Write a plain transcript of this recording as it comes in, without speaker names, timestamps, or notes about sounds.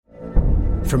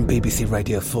From BBC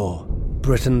Radio 4,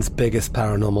 Britain's biggest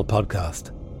paranormal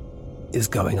podcast is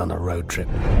going on a road trip.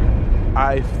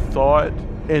 I thought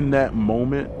in that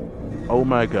moment, oh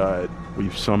my God,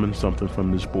 we've summoned something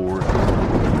from this board.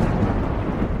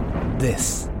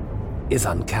 This is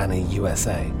Uncanny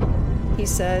USA. He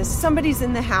says, somebody's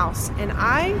in the house, and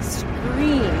I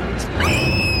screamed.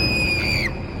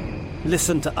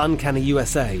 Listen to Uncanny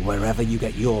USA wherever you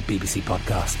get your BBC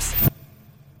podcasts,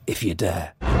 if you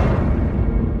dare.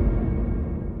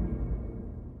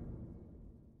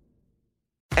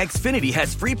 Xfinity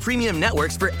has free premium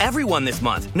networks for everyone this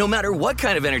month, no matter what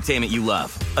kind of entertainment you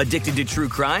love. Addicted to true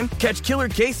crime? Catch killer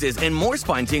cases and more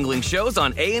spine-tingling shows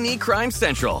on A&E Crime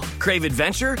Central. Crave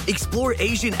adventure? Explore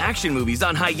Asian action movies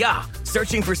on Hi-Ya.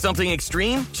 Searching for something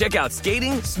extreme? Check out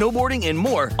skating, snowboarding, and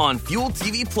more on Fuel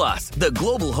TV Plus, the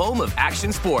global home of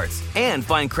action sports. And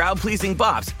find crowd-pleasing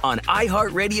bops on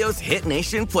iHeartRadio's Hit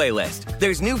Nation playlist.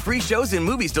 There's new free shows and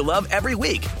movies to love every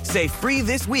week. Say free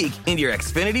this week in your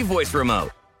Xfinity voice remote.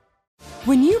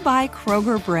 When you buy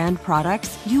Kroger brand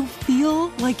products, you feel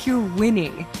like you're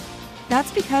winning.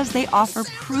 That's because they offer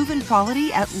proven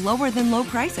quality at lower than low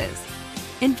prices.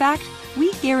 In fact,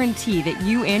 we guarantee that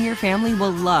you and your family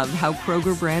will love how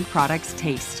Kroger brand products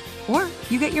taste, or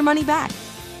you get your money back.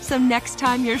 So next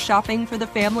time you're shopping for the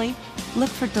family, look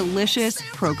for delicious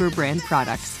Kroger brand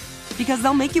products, because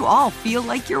they'll make you all feel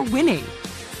like you're winning.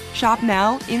 Shop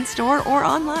now, in-store, or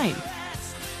online.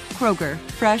 Kroger,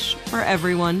 fresh for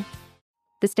everyone.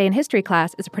 This Day in History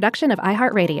class is a production of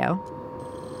iHeartRadio.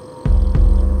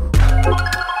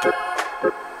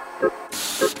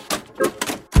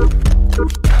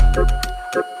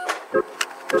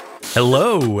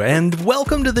 Hello, and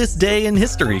welcome to This Day in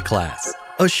History class,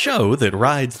 a show that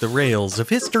rides the rails of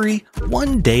history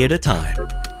one day at a time.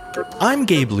 I'm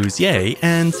Gabe Luzier,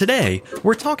 and today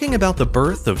we're talking about the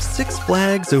birth of Six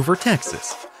Flags over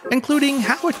Texas, including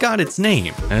how it got its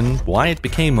name and why it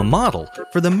became a model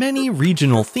for the many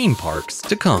regional theme parks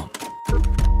to come.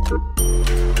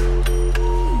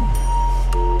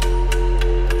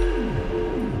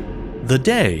 The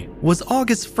day was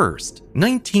August 1st,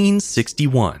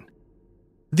 1961.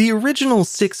 The original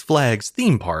Six Flags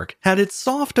theme park had its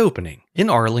soft opening in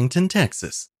Arlington,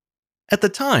 Texas. At the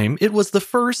time, it was the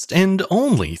first and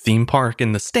only theme park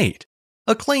in the state,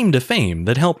 a claim to fame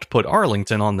that helped put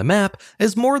Arlington on the map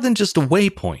as more than just a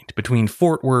waypoint between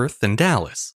Fort Worth and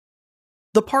Dallas.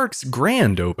 The park's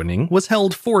grand opening was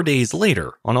held 4 days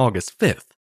later on August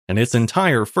 5th, and its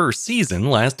entire first season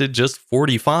lasted just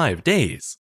 45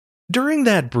 days. During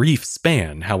that brief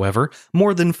span, however,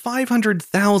 more than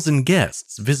 500,000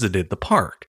 guests visited the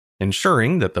park,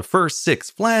 ensuring that the first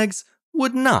Six Flags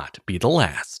would not be the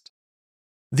last.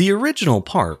 The original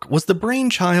park was the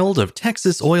brainchild of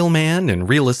Texas oil man and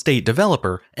real estate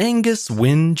developer Angus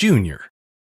Wynn Jr.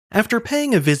 After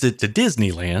paying a visit to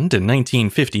Disneyland in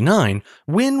 1959,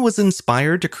 Wynn was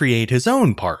inspired to create his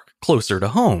own park closer to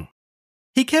home.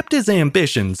 He kept his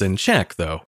ambitions in check,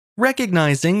 though,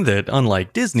 recognizing that,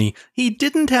 unlike Disney, he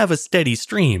didn't have a steady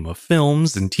stream of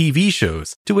films and TV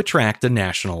shows to attract a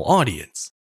national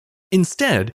audience.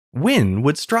 Instead, Wynn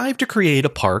would strive to create a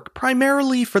park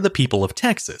primarily for the people of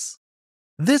Texas.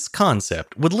 This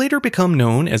concept would later become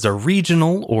known as a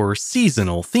regional or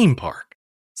seasonal theme park.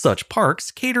 Such parks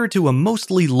cater to a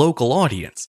mostly local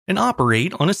audience and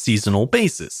operate on a seasonal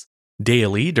basis,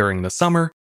 daily during the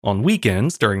summer, on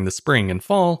weekends during the spring and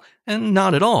fall, and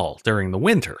not at all during the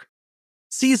winter.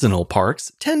 Seasonal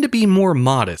parks tend to be more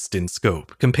modest in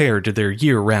scope compared to their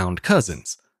year-round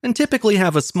cousins, and typically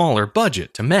have a smaller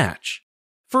budget to match.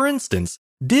 For instance,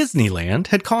 Disneyland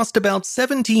had cost about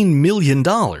 $17 million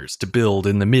to build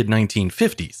in the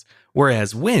mid-1950s,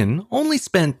 whereas Wynn only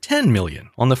spent $10 million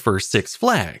on the first Six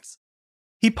Flags.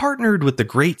 He partnered with the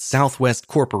Great Southwest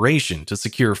Corporation to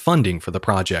secure funding for the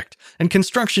project, and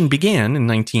construction began in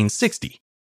 1960.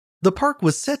 The park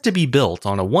was set to be built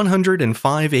on a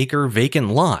 105-acre vacant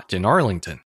lot in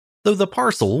Arlington, though the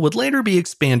parcel would later be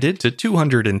expanded to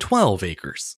 212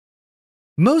 acres.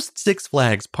 Most Six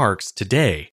Flags parks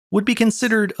today would be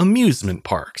considered amusement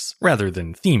parks rather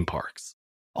than theme parks.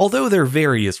 Although their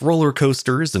various roller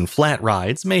coasters and flat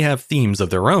rides may have themes of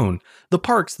their own, the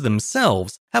parks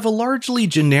themselves have a largely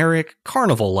generic,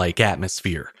 carnival-like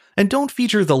atmosphere and don't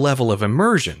feature the level of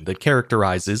immersion that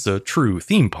characterizes a true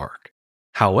theme park.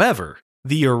 However,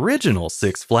 the original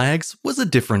Six Flags was a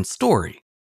different story.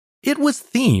 It was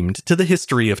themed to the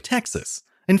history of Texas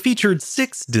and featured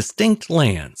 6 distinct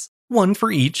lands, one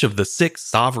for each of the 6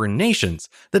 sovereign nations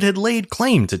that had laid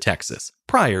claim to Texas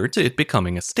prior to it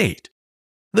becoming a state.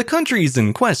 The countries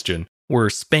in question were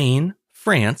Spain,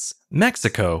 France,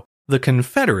 Mexico, the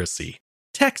Confederacy,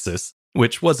 Texas,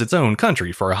 which was its own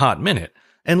country for a hot minute,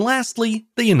 and lastly,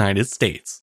 the United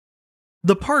States.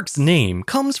 The park's name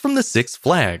comes from the six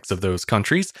flags of those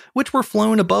countries, which were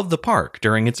flown above the park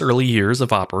during its early years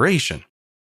of operation.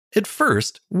 At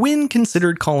first, Wynn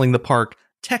considered calling the park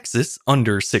Texas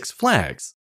Under Six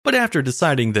Flags, but after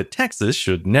deciding that Texas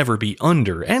should never be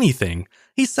under anything,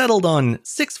 he settled on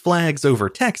Six Flags Over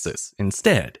Texas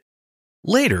instead.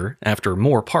 Later, after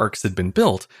more parks had been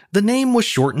built, the name was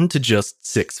shortened to just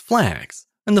Six Flags,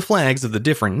 and the flags of the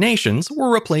different nations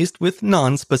were replaced with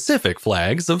non-specific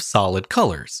flags of solid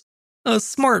colors. A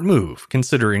smart move,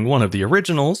 considering one of the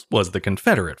originals was the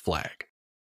Confederate flag.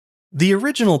 The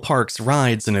original park's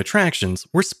rides and attractions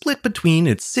were split between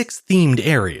its 6 themed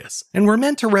areas and were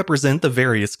meant to represent the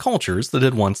various cultures that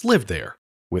had once lived there,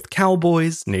 with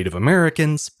cowboys, Native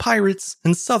Americans, pirates,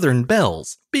 and Southern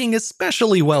belles being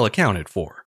especially well accounted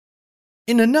for.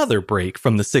 In another break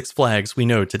from the Six Flags we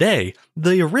know today,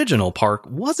 the original park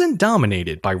wasn't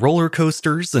dominated by roller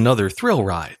coasters and other thrill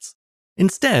rides.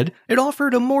 Instead, it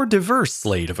offered a more diverse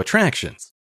slate of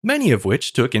attractions, many of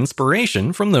which took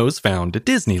inspiration from those found at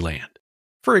Disneyland.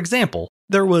 For example,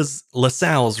 there was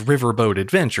LaSalle's Riverboat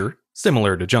Adventure,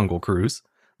 similar to Jungle Cruise,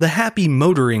 the Happy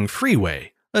Motoring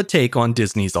Freeway, a take on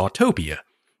Disney's Autopia,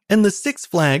 and the Six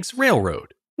Flags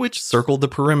Railroad, which circled the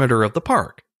perimeter of the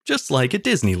park, just like at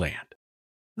Disneyland.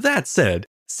 That said,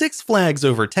 Six Flags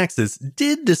Over Texas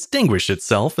did distinguish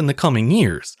itself in the coming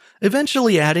years,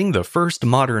 eventually adding the first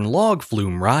modern log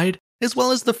flume ride, as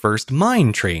well as the first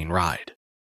mine train ride.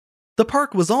 The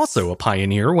park was also a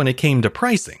pioneer when it came to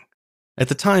pricing. At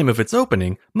the time of its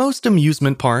opening, most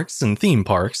amusement parks and theme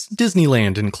parks,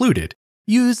 Disneyland included,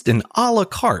 used an a la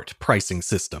carte pricing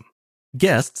system.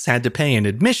 Guests had to pay an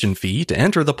admission fee to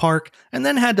enter the park and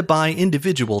then had to buy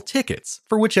individual tickets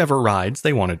for whichever rides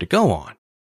they wanted to go on.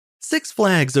 Six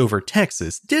Flags Over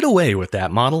Texas did away with that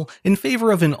model in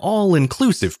favor of an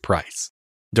all-inclusive price.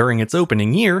 During its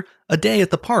opening year, a day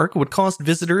at the park would cost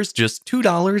visitors just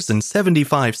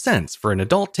 $2.75 for an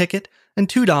adult ticket and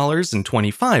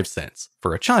 $2.25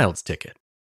 for a child's ticket.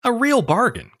 A real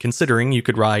bargain, considering you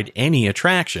could ride any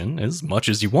attraction as much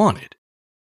as you wanted.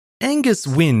 Angus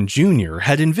Wynn Jr.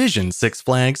 had envisioned Six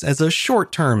Flags as a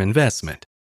short-term investment,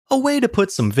 a way to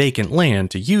put some vacant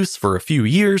land to use for a few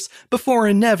years before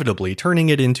inevitably turning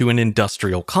it into an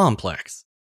industrial complex.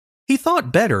 He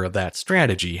thought better of that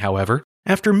strategy, however,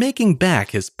 after making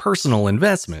back his personal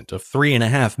investment of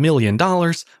 $3.5 million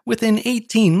within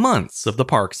 18 months of the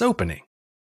park's opening.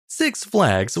 Six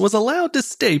Flags was allowed to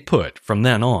stay put from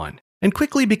then on, and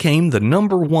quickly became the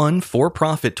 #1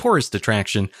 for-profit tourist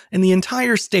attraction in the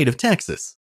entire state of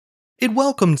Texas. It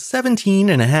welcomed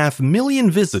 17.5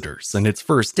 million visitors in its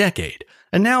first decade,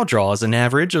 and now draws an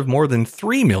average of more than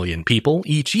 3 million people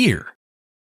each year.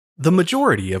 The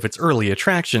majority of its early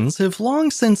attractions have long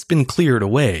since been cleared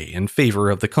away in favor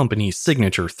of the company's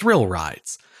signature thrill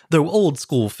rides, though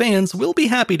old-school fans will be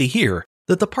happy to hear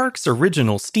that the park's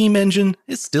original steam engine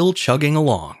is still chugging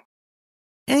along.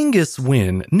 Angus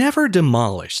Wynn never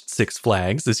demolished Six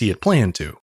Flags as he had planned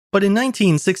to, but in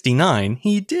 1969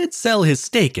 he did sell his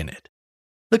stake in it.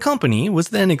 The company was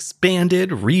then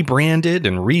expanded, rebranded,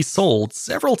 and resold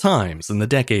several times in the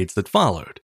decades that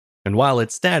followed. And while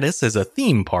its status as a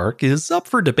theme park is up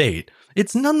for debate,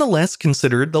 it's nonetheless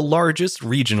considered the largest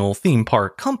regional theme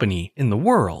park company in the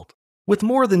world, with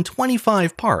more than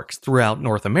 25 parks throughout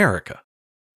North America.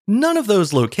 None of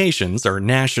those locations are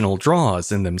national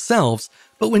draws in themselves,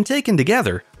 but when taken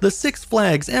together, the Six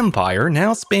Flags empire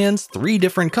now spans 3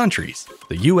 different countries: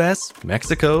 the US,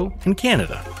 Mexico, and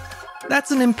Canada.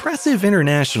 That's an impressive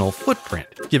international footprint,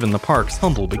 given the park's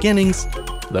humble beginnings,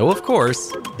 though of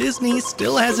course, Disney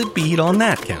still has it beat on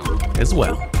that count as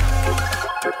well.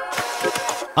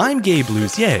 I'm Gabe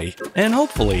Luzier, and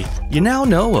hopefully, you now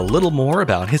know a little more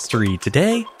about history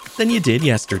today than you did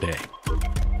yesterday.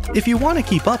 If you want to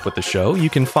keep up with the show, you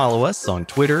can follow us on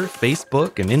Twitter,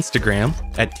 Facebook, and Instagram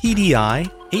at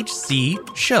TDIHC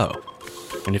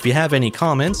And if you have any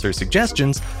comments or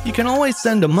suggestions, you can always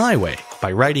send them my way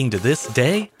by writing to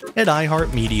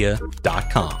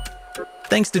thisday@iheartmedia.com.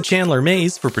 Thanks to Chandler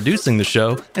Mays for producing the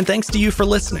show, and thanks to you for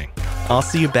listening. I'll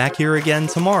see you back here again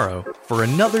tomorrow for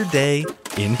another day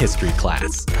in history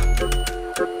class.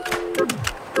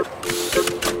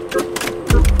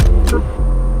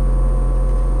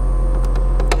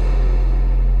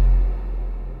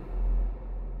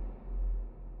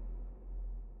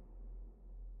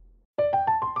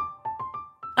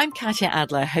 I'm Katya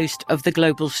Adler, host of The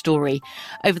Global Story.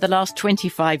 Over the last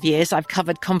 25 years, I've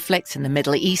covered conflicts in the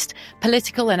Middle East,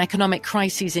 political and economic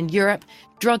crises in Europe,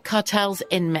 drug cartels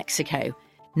in Mexico.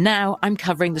 Now I'm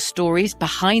covering the stories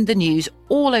behind the news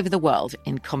all over the world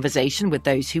in conversation with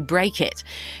those who break it.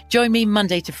 Join me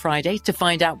Monday to Friday to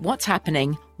find out what's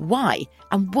happening, why,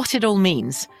 and what it all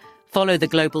means. Follow The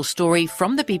Global Story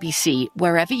from the BBC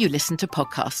wherever you listen to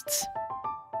podcasts.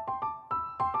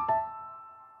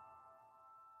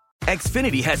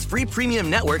 Xfinity has free premium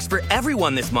networks for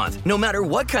everyone this month, no matter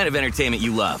what kind of entertainment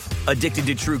you love. Addicted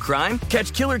to true crime?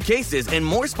 Catch killer cases and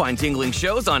more spine-tingling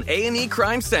shows on A&E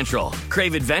Crime Central.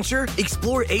 Crave adventure?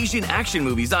 Explore Asian action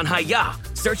movies on Hi-Ya.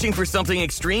 Searching for something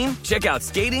extreme? Check out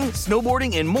skating,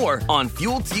 snowboarding, and more on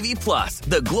Fuel TV Plus,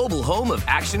 the global home of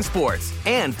action sports.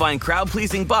 And find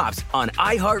crowd-pleasing bops on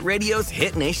iHeartRadio's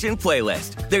Hit Nation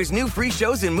playlist. There's new free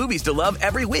shows and movies to love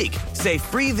every week. Say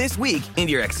free this week in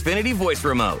your Xfinity voice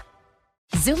remote.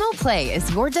 Xumo Play is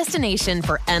your destination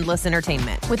for endless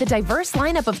entertainment. With a diverse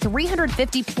lineup of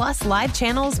 350 plus live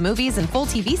channels, movies, and full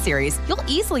TV series, you'll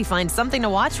easily find something to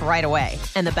watch right away.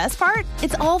 And the best part?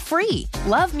 It's all free.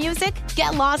 Love music?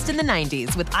 Get lost in the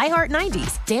 90s with iHeart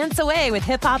 90s, dance away with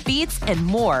hip-hop beats, and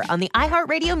more on the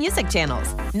iHeartRadio music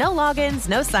channels. No logins,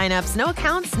 no signups, no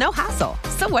accounts, no hassle.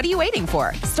 So what are you waiting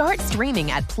for? Start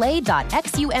streaming at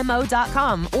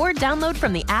play.xumo.com or download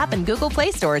from the app and Google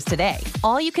Play stores today.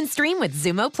 All you can stream with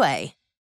Xumo Play.